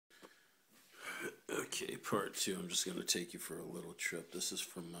Okay, part two. I'm just going to take you for a little trip. This is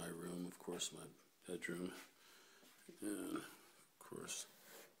from my room, of course, my bedroom. And, of course,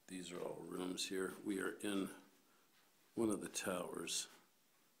 these are all rooms here. We are in one of the towers.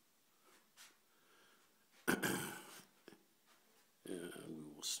 And we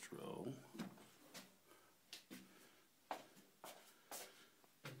will stroll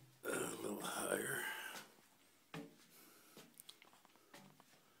a little higher.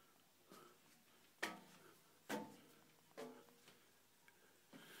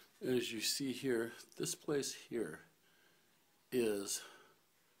 As you see here, this place here is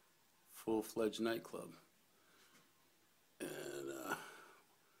full-fledged nightclub. And I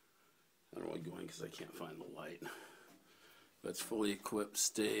don't really go in because I can't find the light. But it's fully equipped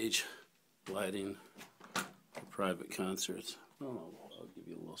stage, lighting, for private concerts. Oh, I'll give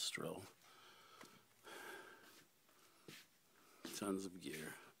you a little stroll. Tons of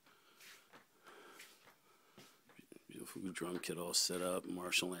gear. Beautiful drum kit all set up,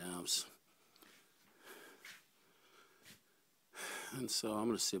 Marshall amps. And so I'm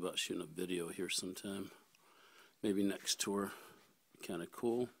going to see about shooting a video here sometime. Maybe next tour. Kind of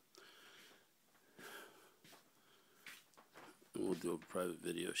cool. And we'll do a private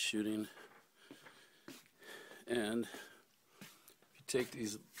video shooting. And if you take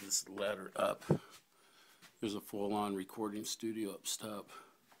this ladder up, there's a full-on recording studio up top.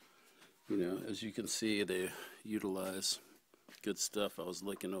 You know, as you can see, they utilize good stuff. I was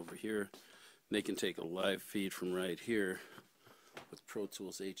looking over here. They can take a live feed from right here with Pro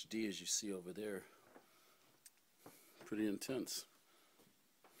Tools HD, as you see over there. Pretty intense.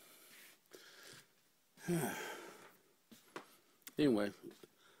 Anyway,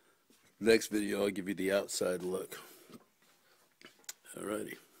 next video I'll give you the outside look.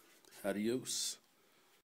 Alrighty, adios.